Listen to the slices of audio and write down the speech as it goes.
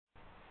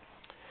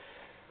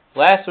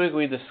Last week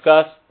we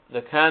discussed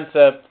the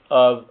concept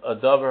of a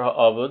davar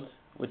ha'avud,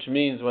 which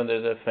means when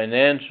there's a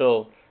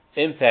financial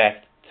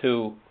impact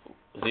to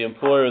the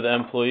employer or the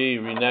employee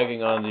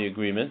reneging on the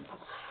agreement.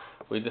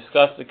 We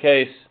discussed the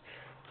case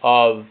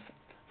of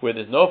where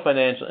there's no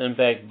financial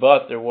impact,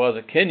 but there was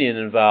a kinyan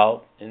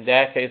involved. In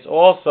that case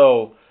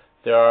also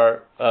there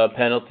are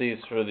penalties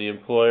for the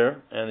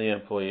employer and the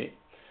employee.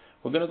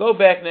 We're going to go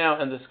back now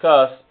and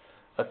discuss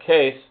a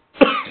case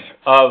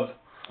of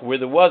where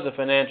there was a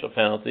financial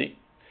penalty.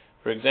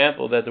 For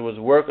example, that there was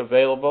work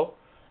available,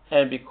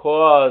 and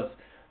because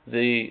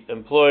the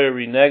employer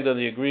reneged on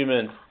the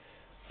agreement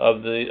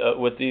of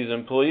with these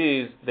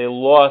employees, they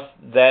lost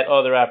that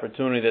other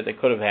opportunity that they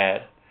could have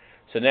had.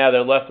 So now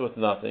they're left with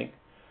nothing.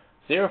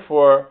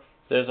 Therefore,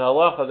 there's a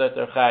halacha that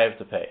they're chayiv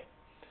to pay.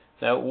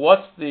 Now,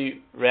 what's the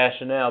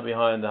rationale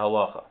behind the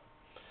halacha?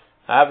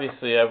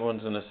 Obviously,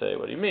 everyone's going to say,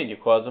 what do you mean? You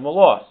caused them a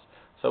loss.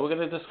 So we're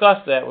going to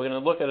discuss that. We're going to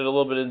look at it a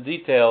little bit in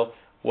detail.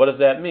 What does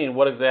that mean?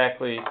 What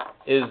exactly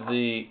is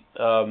the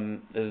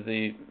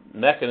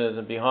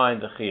mechanism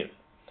behind the chiyuv?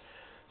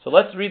 So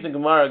let's read the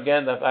Gemara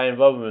again. That I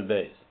involve in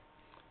base.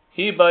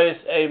 He bayis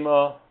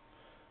ema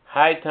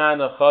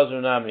haytana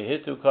chazur nami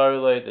hitu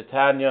karile the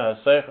tanya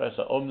haseichas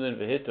haomdin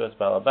v'hitu as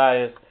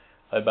balabayis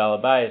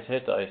balabayis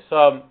hitu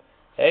isam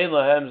ein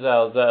lahem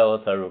zal zel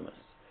tarumas.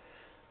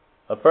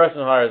 A person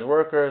hires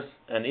workers,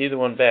 and either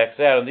one backs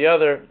out on the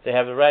other. They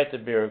have the right to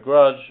bear a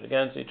grudge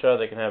against each other.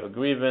 They can have a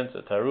grievance,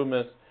 a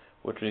tarumas,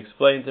 which we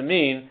explained to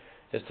mean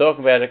is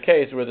talking about a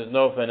case where there's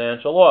no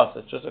financial loss.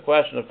 It's just a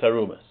question of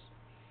tarumas.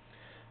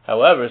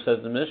 However,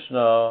 says the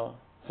Mishnah,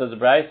 says the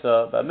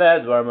Brisa,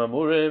 Bamed var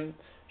mamurim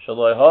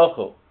shaloi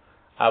halchu,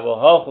 avol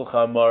halchu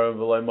chamarim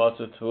v'loi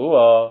matzu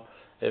tuah.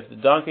 If the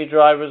donkey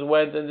drivers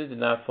went and they did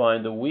not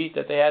find the wheat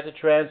that they had to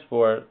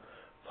transport,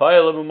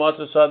 payalim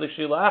u'matzu sadik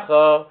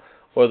shilacha,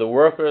 or the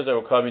workers that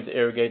were coming to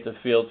irrigate the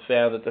field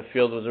found that the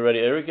field was already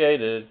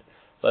irrigated.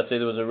 Let's say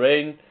there was a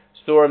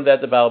rainstorm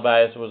that the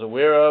Balabayas was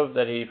aware of,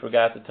 that he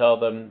forgot to tell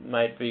them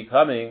might be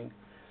coming.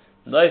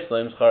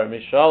 Noislim schar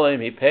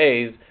mishalim, he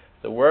pays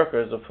the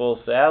workers a full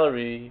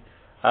salary.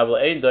 The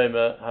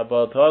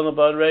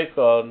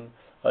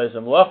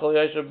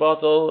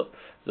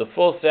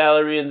full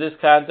salary in this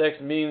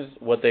context means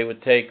what they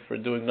would take for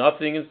doing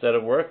nothing instead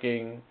of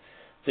working.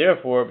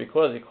 Therefore,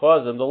 because he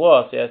caused them the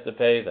loss, he has to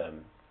pay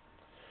them.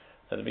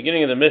 At the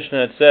beginning of the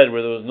Mishnah it said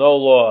where there was no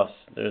loss,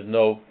 there's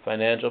no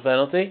financial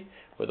penalty.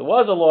 Where there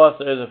was a loss,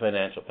 there is a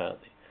financial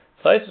penalty.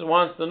 Taisus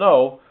wants to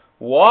know,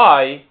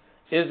 why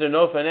is there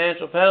no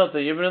financial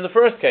penalty even in the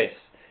first case,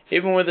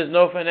 even when there's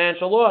no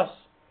financial loss?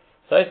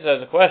 Taisus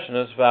has a question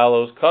as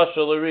follows: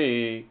 Kasha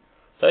l'ri,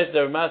 Taisus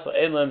dermasel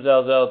ein lem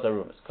zel zel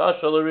tarumas.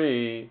 Kasha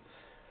l'ri,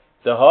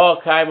 the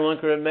hall kaim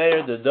l'nkar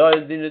meir, the doy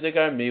dina de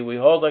garmi. We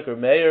hold like a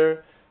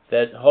mayor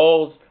that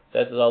holds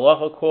that there's a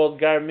halacha called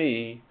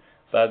garmi.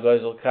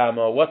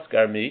 What's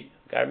garmi?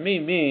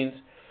 Garmi means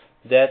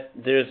that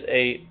there's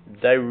a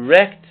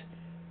direct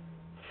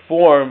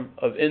form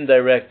of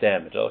indirect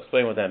damage. I'll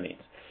explain what that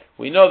means.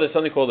 We know there's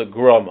something called a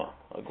groma.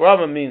 A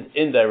groma means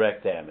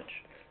indirect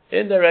damage.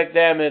 Indirect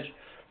damage,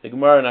 the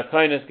Gemara in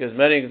Akainis gives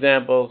many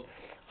examples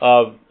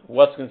of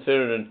what's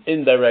considered an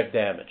indirect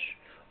damage.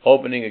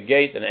 Opening a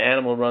gate, an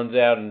animal runs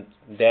out and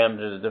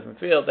damages a different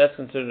field, that's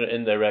considered an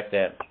indirect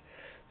damage.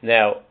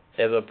 Now,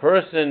 if a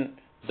person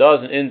does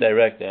an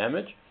indirect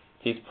damage,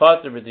 he's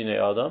pater b'dinei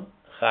adam,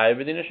 chayiv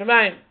b'dinei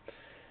shamayim.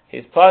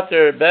 He's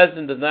pater,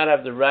 Bezdin does not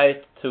have the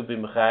right to be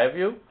mechayiv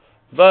you,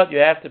 but you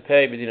have to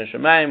pay b'dinei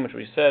shamayim, which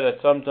we said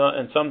that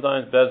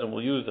sometimes Bezdin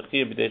will use the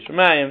chayiv b'dinei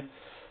shamayim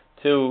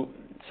to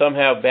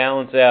somehow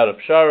balance out a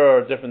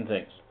pshara or different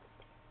things.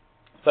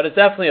 But it's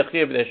definitely a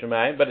chayiv b'dinei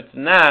shamayim, but it's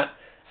not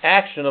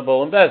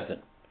actionable in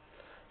Bezdin.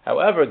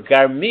 However,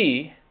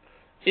 garmi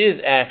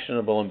is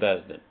actionable in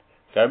Bezdin.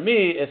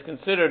 Garmi is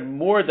considered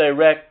more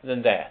direct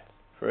than that.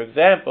 For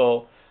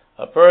example,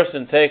 a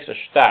person takes a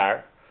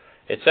shtar.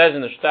 It says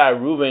in the shtar,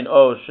 Reuven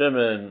owes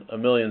Shimon $1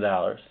 million.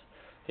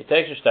 He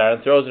takes a shtar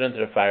and throws it into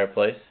the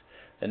fireplace,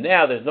 and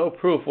now there's no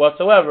proof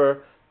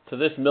whatsoever to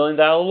this $1 million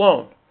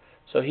loan.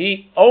 So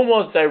he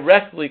almost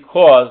directly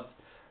caused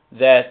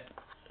that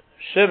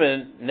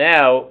Shimon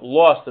now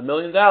lost $1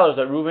 million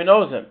that Reuven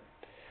owes him.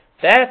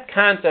 That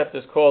concept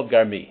is called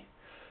garmi.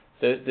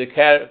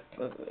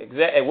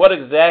 What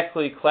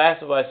exactly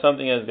classifies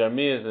something as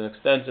garmi is an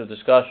extensive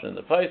discussion in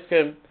the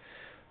Paiskim.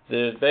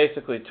 There's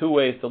basically two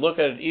ways to look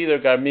at it. Either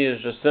garmi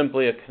is just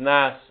simply a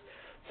knas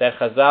that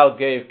Chazal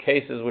gave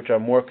cases which are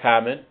more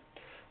common.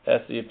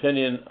 That's the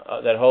opinion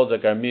that holds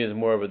that garmi is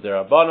more of a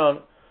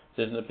derabanan.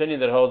 There's an opinion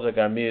that holds that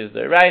garmi is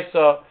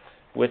deraisa,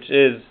 which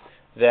is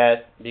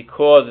that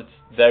because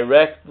it's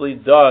directly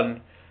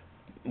done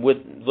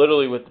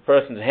literally with the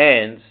person's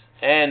hands,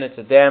 and it's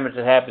a damage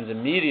that happens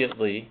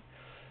immediately,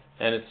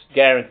 and it's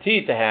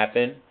guaranteed to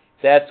happen,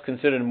 that's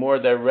considered more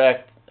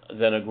direct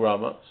than a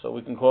groma. So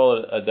we can call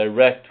it a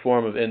direct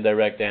form of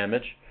indirect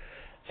damage,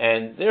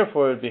 and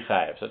therefore it would be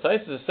chayiv. So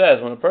Taisus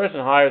says, when a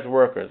person hires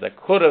workers that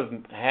could have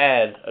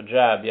had a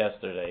job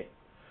yesterday,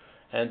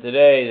 and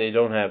today they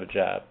don't have a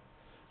job,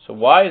 So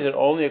why is it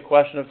only a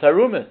question of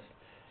tarumis?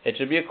 It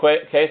should be a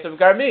case of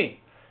garmi.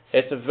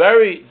 It's a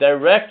very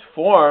direct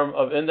form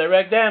of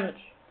indirect damage.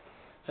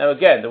 Now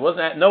again, there was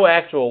no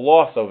actual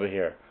loss over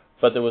here,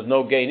 but there was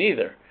no gain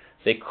either.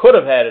 They could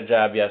have had a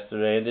job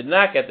yesterday and did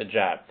not get the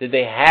job. Did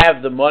they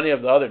have the money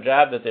of the other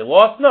job that they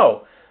lost?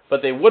 No.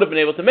 But they would have been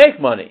able to make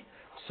money.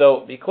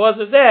 So because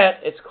of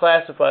that, it's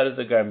classified as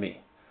a garmi.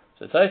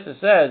 So Taisa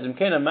says,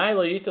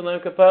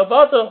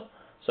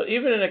 so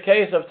even in a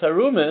case of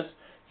tarumis,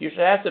 you should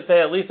have to pay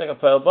at least like a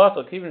pale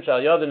bottle,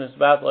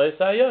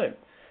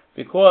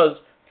 because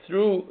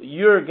through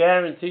your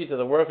guarantee to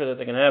the worker that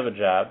they can have a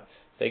job,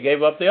 they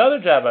gave up the other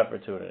job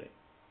opportunity.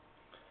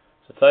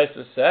 So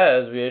Taisa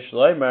says,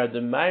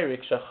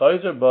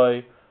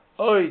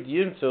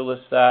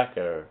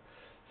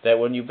 that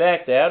when you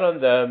backed out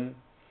on them,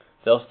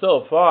 they'll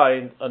still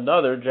find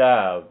another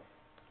job.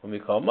 When we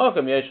call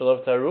Makam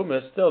Yeshalav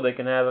Tarumis, still they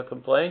can have a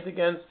complaint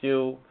against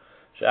you.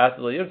 Now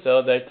they're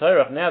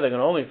going to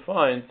only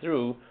find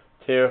through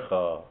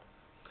Tircha.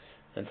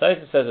 And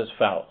Taisa says as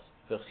follows.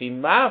 And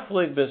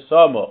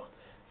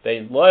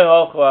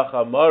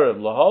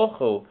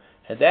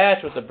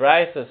that's what the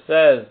Brisa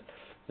says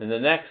in the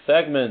next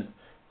segment,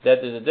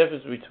 that there's a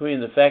difference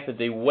between the fact that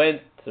they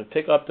went to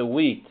pick up the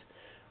wheat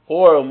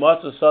or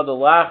Umatsu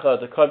Sadalacha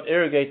to come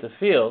irrigate the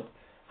field.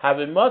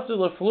 We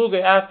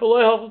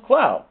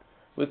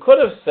could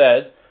have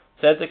said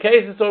that the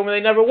case is over,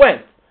 they never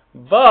went,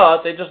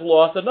 but they just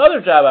lost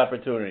another job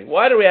opportunity.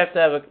 Why do we have to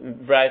have a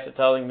Brisa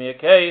telling me a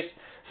case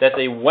that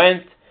they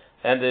went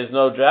and there's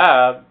no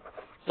job?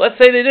 Let's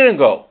say they didn't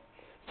go.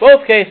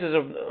 Both cases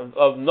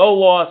of no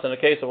loss and a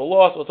case of a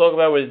loss, we'll talk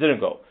about where they didn't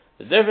go.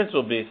 The difference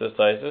will be, says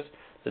Taisus,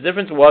 the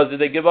difference was, did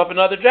they give up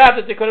another job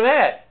that they could have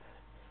had?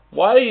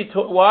 Why do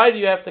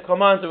you have to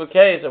come on to a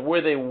case of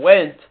where they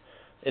went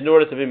in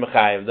order to be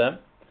mechayiv them?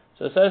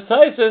 So it says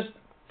Taisus,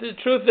 the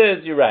truth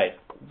is, you're right.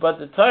 But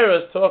the Torah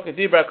is talking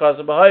to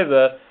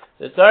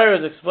the Torah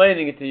is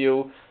explaining it to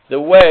you the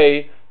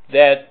way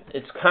that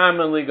it's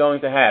commonly going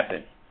to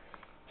happen.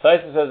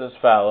 Taisus says as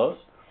follows.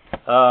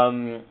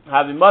 You're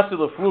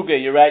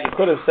right, you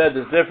could have said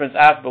this difference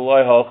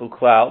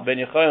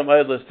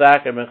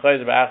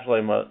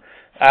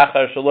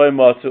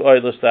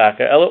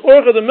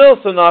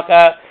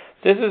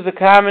this is the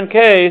common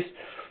case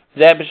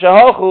that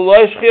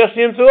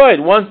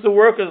once the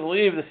workers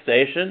leave the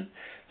station,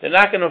 they're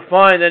not going to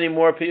find any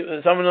more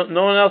people.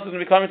 No one else is going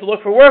to be coming to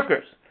look for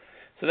workers,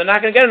 so they're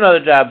not going to get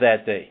another job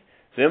that day.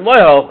 But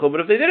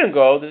if they didn't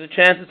go, there's a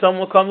chance that someone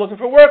will come looking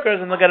for workers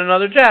and they'll get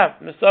another job.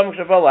 There'll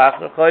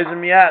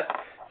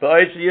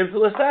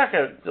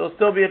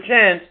still be a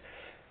chance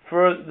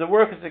for the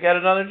workers to get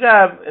another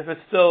job if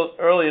it's still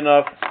early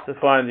enough to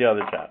find the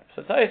other job.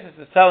 So Taisus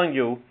is telling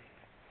you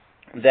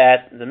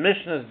that the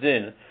Mishnah's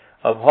din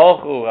of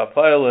Holchu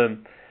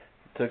HaPoilim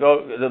to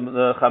go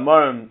the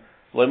Chamarim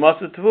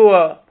Leimasu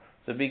Tvua,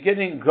 the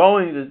beginning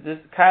going, this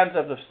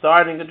concept of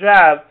starting a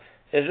job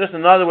is just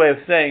another way of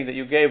saying that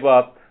you gave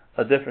up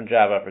a different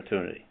job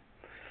opportunity.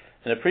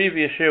 In the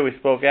previous year we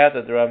spoke out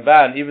that the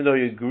Ramban, even though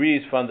he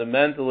agrees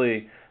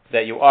fundamentally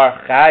that you are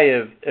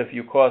chayiv if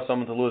you cause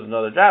someone to lose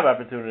another job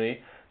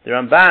opportunity, the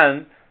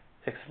Ramban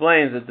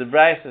explains that the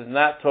Brisa is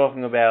not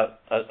talking about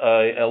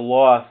a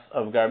loss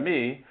of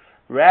garmi,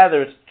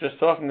 rather it's just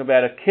talking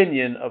about a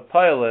kinyan of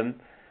poilim.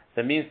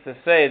 That means to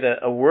say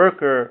that a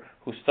worker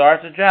who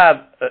starts a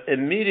job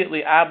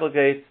immediately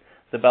obligates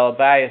the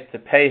Balabayas to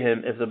pay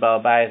him if the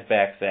Balabayas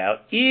backs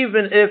out,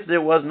 even if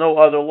there was no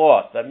other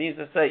loss. That means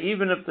to say,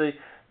 even if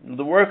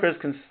the workers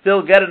can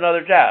still get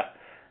another job,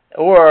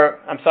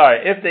 or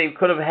if they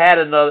could have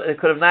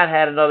not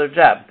had another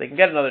job. They can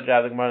get another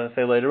job. The Gemara will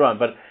say later on,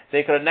 but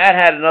they could have not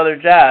had another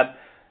job,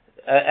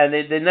 and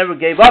they never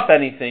gave up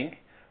anything.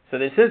 So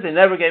since they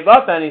never gave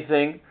up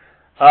anything,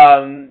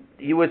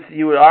 you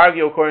would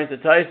argue according to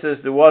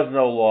Taisus there was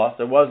no loss,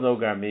 there was no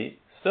garmi.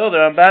 Still, the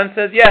Ramban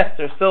says yes,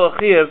 there's still a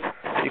chiyuv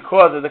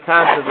because of the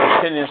concept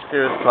of kinyan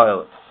shkiras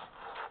pilot.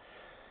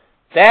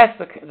 That's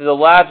the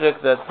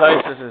logic that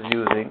Taisus is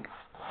using.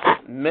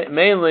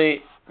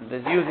 Mainly,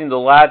 is using the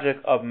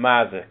logic of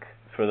mazik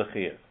for the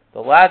chiyuv.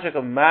 The logic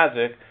of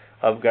mazik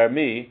of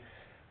garmi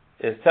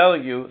is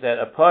telling you that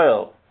a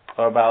poil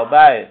or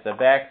balbayis that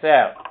backs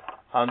out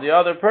on the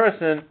other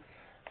person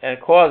and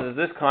causes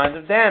this kind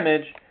of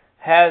damage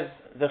has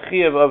the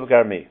chiyuv of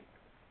garmi.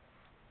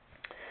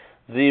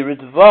 The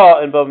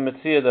Ritva in Bava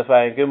Metzia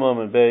Dafayin Gimel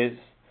and Beis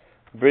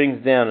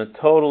brings down a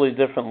totally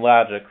different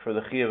logic for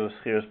the chiyuv of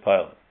shkiras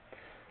pilot.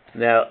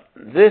 Now,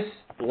 this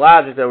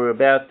logic that we're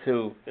about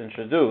to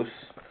introduce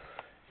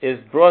is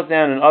brought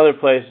down in other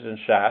places in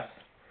Shas,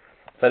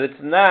 but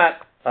it's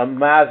not a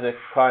mazik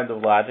kind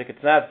of logic.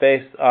 It's not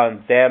based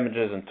on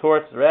damages and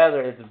torts.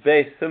 Rather, it's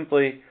based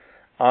simply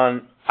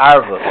on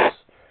arvus,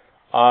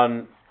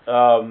 on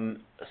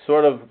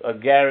sort of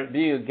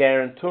being a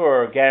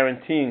guarantor or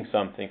guaranteeing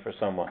something for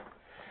someone.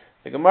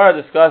 The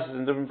Gemara discusses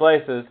in different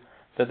places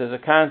that there's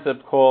a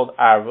concept called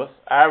arvus.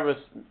 Arvus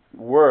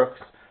works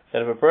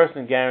that if a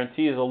person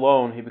guarantees a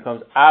loan, he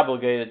becomes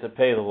obligated to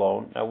pay the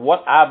loan. Now,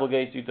 what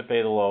obligates you to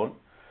pay the loan?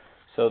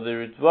 So the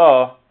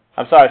Ritva,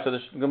 so the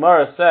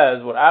Gemara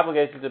says what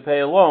obligates you to pay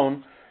a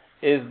loan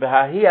is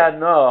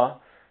b'hahiyana,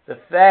 the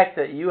fact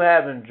that you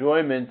have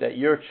enjoyment, that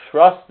you're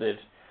trusted,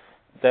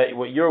 that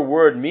what your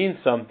word means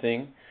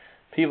something,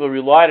 people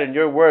relied on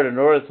your word in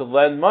order to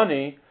lend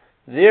money,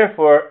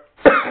 therefore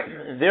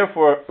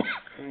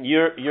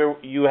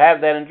you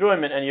have that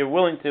enjoyment and you're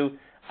willing to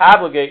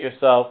obligate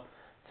yourself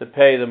to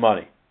pay the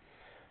money.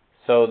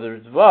 So the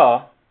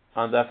Ritva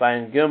on Daf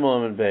Ayin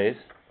Gimel and Beis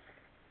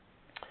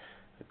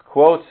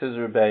quotes his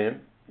Rebbeim.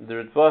 The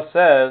Ritva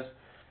says,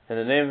 in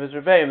the name of his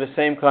Rebbeim, the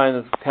same kind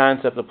of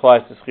concept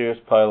applies to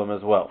Schiras Pailim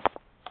as well.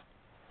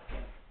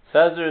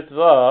 Says the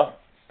Ritva,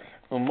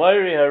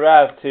 Umayri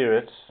Harav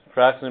Tiritz,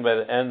 approximately by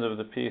the end of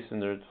the piece in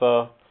the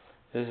Ritva.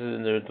 This is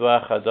in the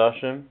Ritva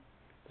Chadashim.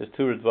 There's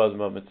two Ritvas in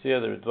Mametzia,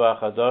 the Ritva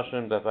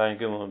Chadashim, Daf Ayin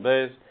Gimel and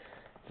Beis,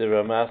 the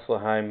Ramas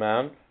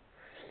L'Haimam.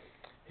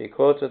 He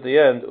quotes at the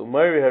end,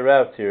 Umayri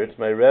Harav Tiritz,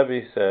 my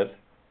Rebbe said,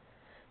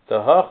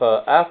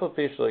 Tahacha Afal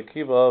Pishla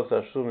Kiba of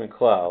Tashlumin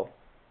Klal.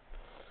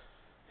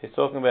 He's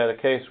talking about a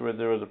case where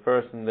there was a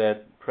person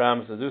that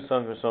promised to do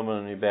something for someone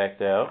and he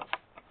backed out.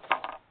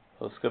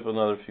 We'll skip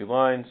another few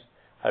lines.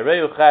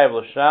 Hareyu Chayav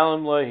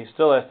L'Shalom Lo, he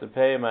still has to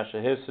pay him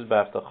Asher Hifsid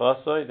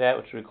B'Aftachasoi, that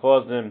which would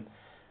cause him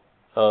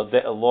a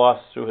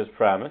loss through his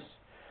promise.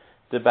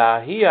 The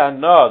Ba'ahi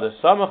Hana, the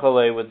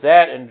Samachalei, with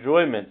that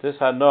enjoyment, this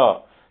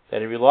Hana,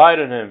 that he relied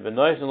on him,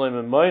 V'noisen Lo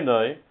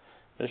M'moinoi,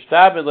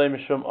 N'shtabed Lo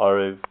Mishum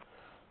Ariv,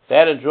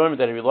 that enjoyment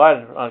that he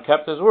relied on,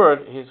 kept his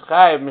word, he's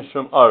Chayav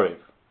Mishum Ariv.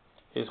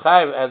 He's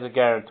chayav as a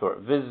guarantor.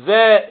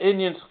 V'zeh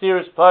inyan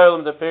Schiras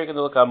Pailim the Pirkei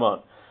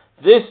L'Kamon.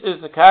 This is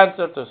the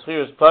concept of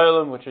Schiras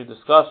Pailim, which we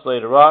discussed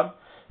later on.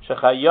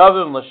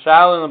 Shechayavim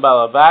l'shalin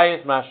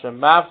l'balabayis mashem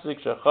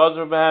mafzik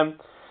shechazor behem,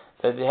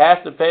 that they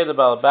have to pay the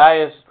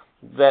balabayis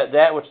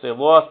that which they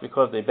lost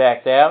because they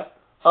backed out.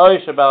 Oy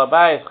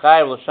shebalabayis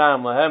chayav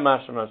l'sham lahem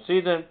mashem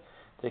mafsidim.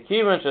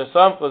 Tekivan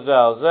shesamchu zeh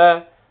al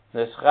zeh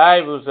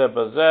neschayavu zeh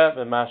bazeh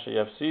v'mashe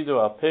yafsidu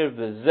al piv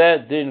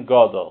v'zeh din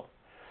gadol.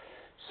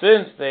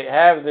 Since they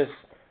have this,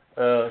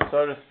 so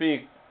to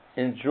speak,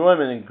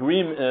 enjoyment,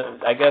 agreement,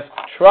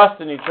 trust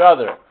in each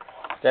other,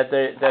 that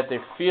they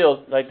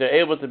feel like they're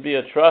able to be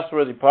a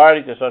trustworthy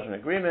party to such an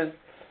agreement,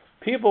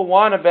 people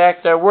want to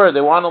back their word.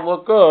 They want to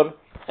look good,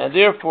 and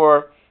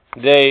therefore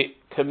they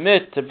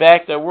commit to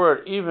back their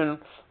word, even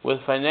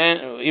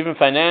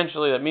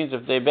financially. That means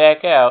if they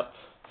back out,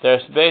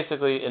 they're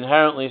basically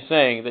inherently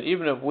saying that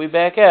even if we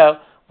back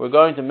out, we're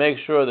going to make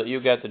sure that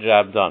you get the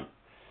job done.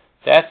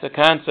 That's the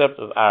concept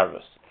of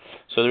arvus.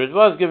 So the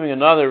Ritva is giving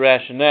another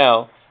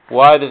rationale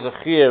why there's a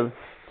chiyuv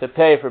to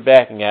pay for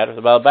backing out. If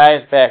the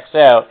Balabayas backs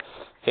out,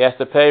 he has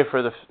to pay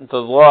for the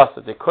loss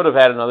that they could have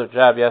had another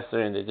job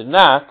yesterday and they did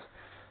not.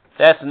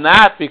 That's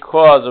not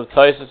because of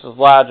Tosfos'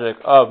 logic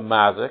of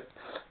mazik.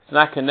 It's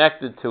not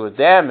connected to a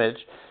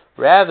damage.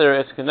 Rather,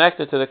 it's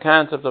connected to the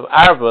concept of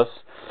arvus,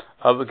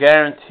 of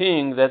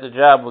guaranteeing that the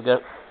job will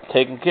get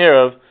taken care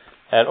of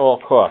at all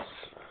costs.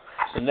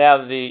 So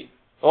now the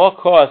all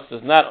costs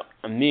does not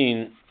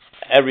mean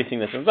everything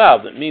that's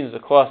involved. It means the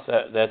cost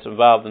that's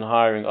involved in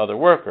hiring other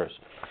workers.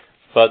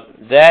 But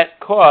that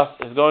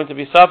cost is going to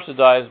be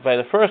subsidized by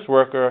the first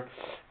worker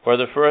or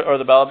the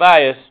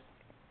balabayas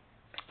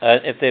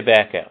if they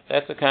back out.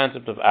 That's the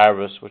concept of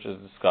arvus, which is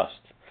discussed.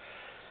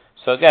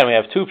 So again, we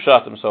have two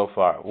pshatim so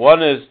far.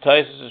 One is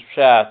Tosfos'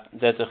 pshat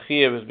that the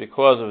chiyuv is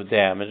because of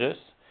damages,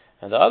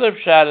 and the other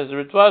pshat is the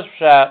Ritva's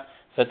pshat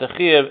that the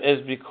chiyuv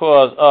is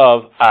because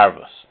of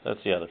arvus.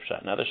 That's the other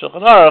pshat. Now the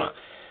Shulchan Aruch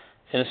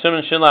in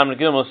Siman Shin Lamed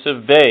Gimel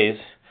Siv Beis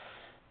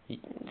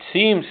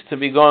seems to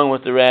be going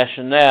with the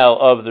rationale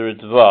of the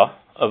Ritva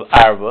of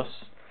arvus,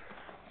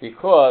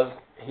 because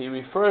he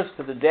refers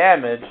to the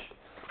damage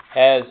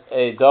as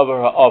a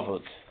davar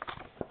ha'avud.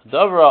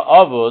 Davar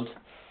ha'avud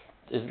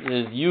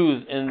is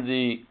used in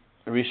the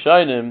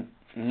Rishonim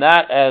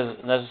not as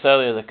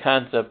necessarily as a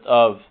concept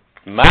of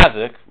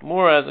mazik,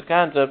 more as a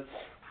concept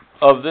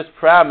of this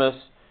promise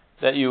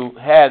that you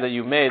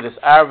made, this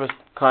arvus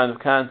kind of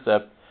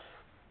concept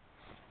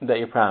that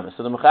you promised.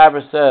 So the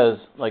Mechaber says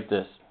like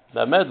this: they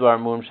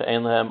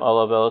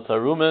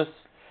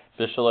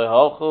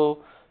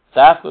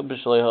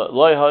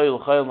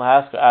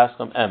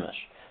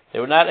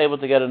were not able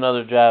to get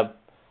another job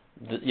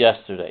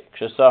yesterday.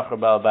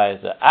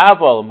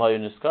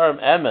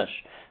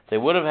 They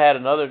would have had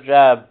another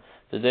job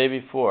the day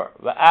before.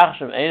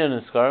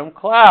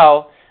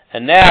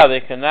 And now they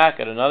cannot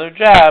get another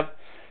job.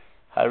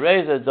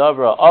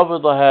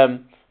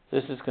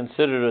 This is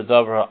considered a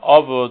davar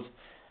avud,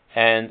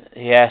 and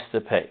he has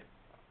to pay.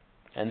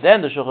 And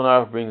then the Shulchan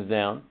Aruch brings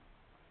down,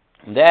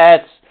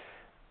 that's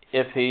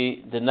if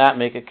he did not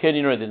make a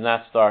kinyan or did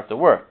not start the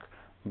work.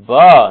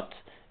 But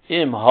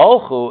im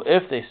holchu,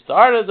 if they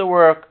started the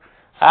work,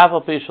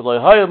 even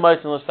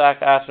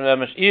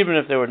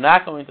if they were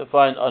not going to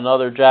find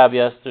another job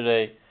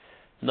yesterday,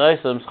 he has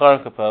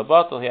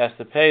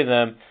to pay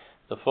them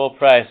the full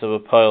price of a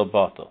poil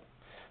bottle.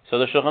 So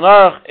the Shulchan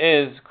Aruch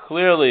is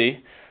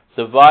clearly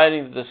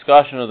dividing the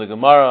discussion of the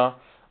Gemara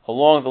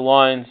along the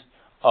lines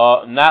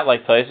not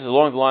like Taisus,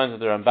 along the lines of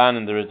the Ramban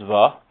and the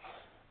Ritva,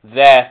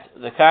 that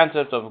the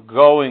concept of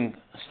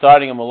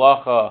starting a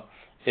malacha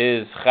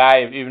is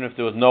chayiv, even if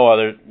there was no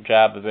other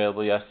job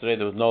available yesterday,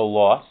 there was no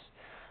loss.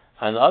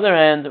 On the other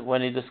hand,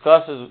 when he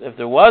discusses if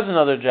there was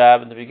another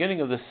job in the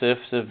beginning of the Sif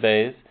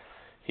Beis,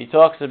 he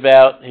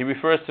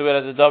refers to it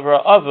as a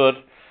davar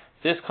avud.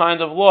 This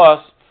kind of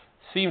loss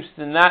seems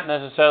to not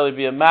necessarily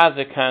be a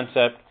mazik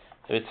concept.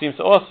 It seems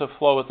to also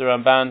flow with the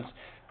Ramban's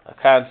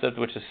concept,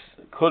 which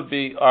could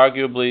be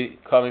arguably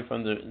coming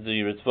from the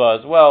Ritva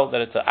as well,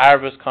 that it's an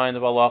arvus kind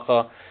of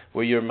halacha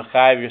where you're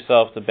mechayiv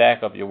yourself to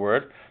back up your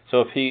word.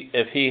 So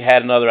if he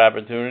had another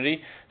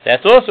opportunity,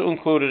 that's also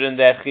included in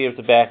that chiyuv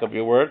to back up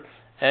your word,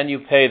 and you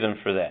pay them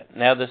for that.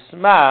 Now the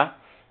Sma,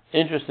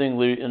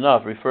 interestingly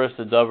enough, refers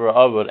to davar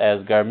avud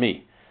as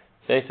garmi.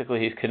 Basically,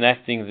 he's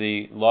connecting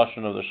the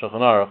lashon of the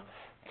Shulchan Aruch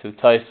to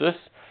Taisvis,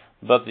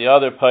 but the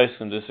other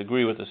poskim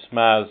disagree with the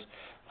Sma's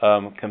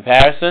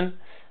comparison,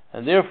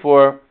 and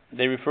therefore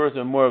they refer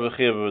to more of a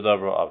chiyuv of a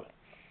davar avud.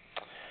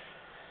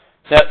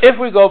 Now, if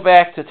we go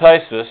back to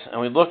Taisvis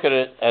and we look at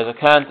it as a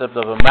concept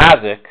of a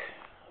mazik,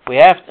 we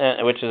have,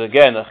 which is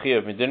again a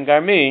chiyuv midin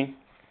garmi,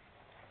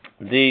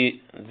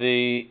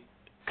 the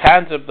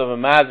concept of a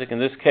mazik in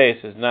this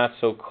case is not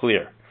so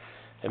clear.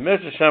 In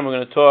Midrash Hashem, we're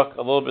going to talk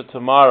a little bit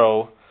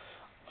tomorrow.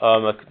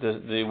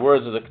 The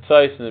words of the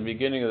K'tzais in the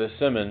beginning of the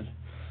Siman,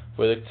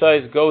 where the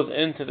K'tzais goes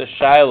into the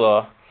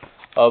Shaila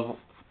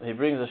he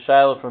brings a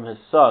Shaila from his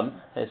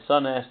son. His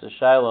son asked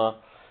a Shaila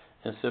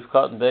in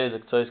Sifkat and Beis. The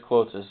K'tzais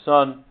quotes his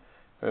son,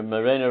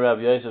 Marina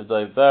Rabbi Yosef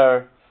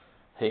Daivar.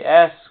 He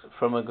asks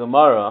from a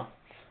Gemara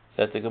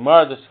that the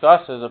Gemara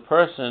discusses a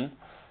person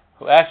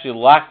who actually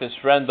locked his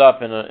friend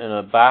up in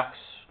a box,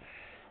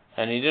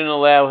 and he didn't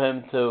allow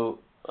him to.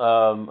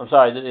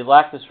 He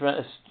locked his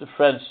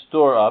friend's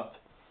store up.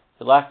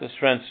 He locked his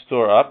friend's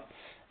store up,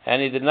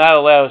 and he did not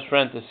allow his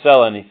friend to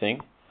sell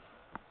anything.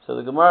 So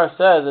the Gemara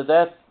says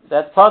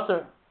that's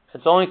pater.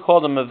 It's only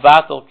called a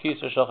mevatel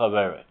kisa shel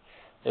chaveret.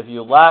 If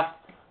you lock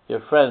your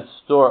friend's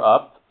store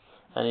up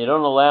and you don't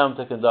allow him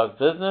to conduct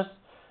business,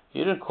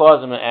 you didn't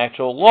cause him an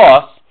actual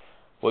loss.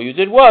 What you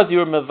did was you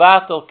were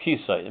mevatel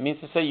kisa. It means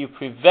to say you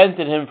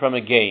prevented him from a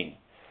gain.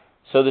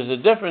 So there's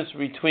a difference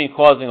between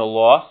causing a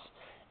loss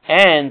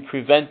and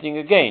preventing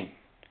a gain.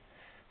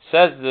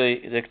 Says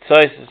the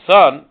K'tzais'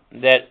 son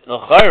that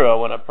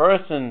when a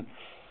person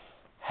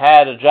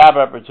had a job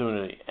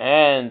opportunity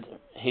and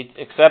he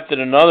accepted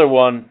another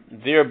one,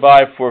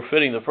 thereby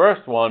forfeiting the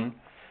first one,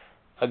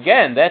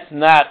 again, that's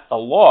not a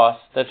loss,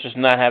 that's just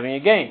not having a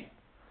gain.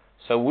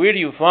 So where do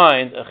you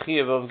find a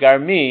chiyuv of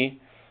garmi?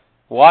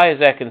 Why is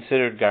that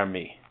considered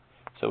garmi?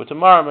 So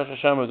tomorrow, Mr.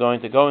 Hashem, we're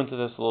going to go into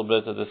this a little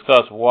bit to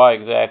discuss why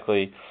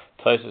exactly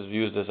Taisus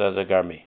views this as a garmi.